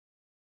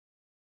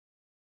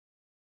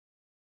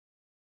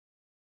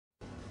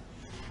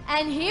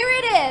And here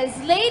it is,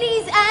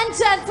 ladies and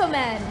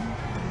gentlemen.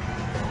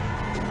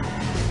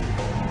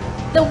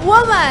 The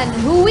woman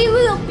who we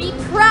will be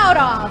proud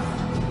of,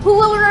 who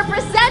will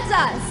represent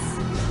us,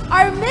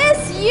 our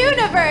Miss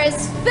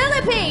Universe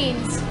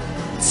Philippines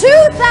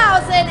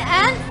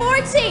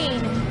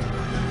 2014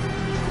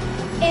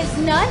 is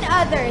none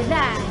other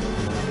than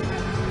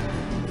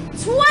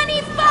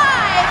 25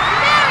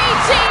 Mary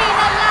Jane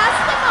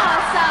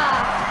Lastimosa.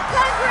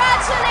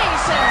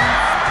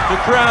 Congratulations! To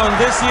crown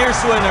this year's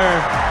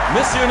winner,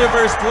 Miss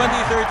Universe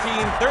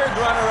 2013 third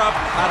runner-up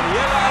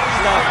Ariela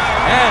Arida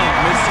and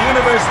Miss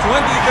Universe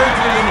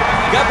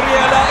 2013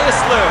 Gabriela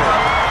Isler.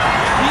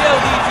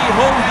 PLDT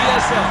Home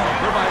DSL,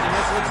 providing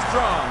us with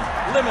strong,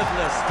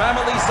 limitless,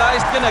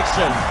 family-sized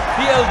connection.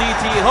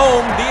 PLDT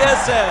Home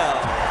DSL.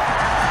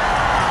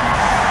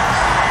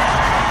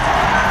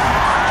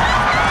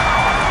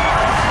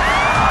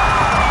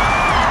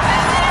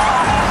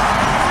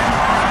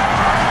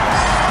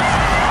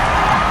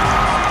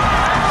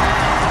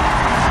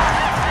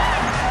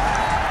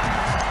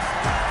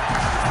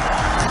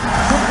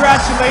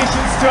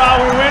 Congratulations to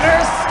our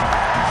winners.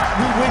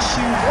 We wish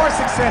you more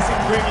success in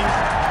bringing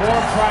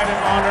more pride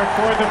and honor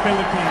for the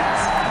Philippines.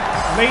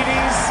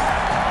 Ladies,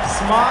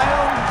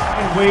 smile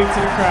and wave to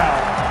the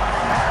crowd.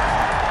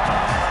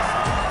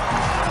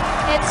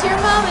 It's your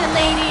moment,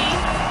 lady.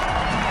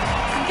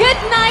 Good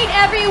night,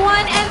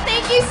 everyone, and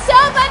thank you so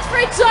much for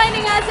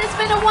joining us. It's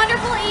been a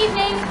wonderful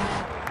evening.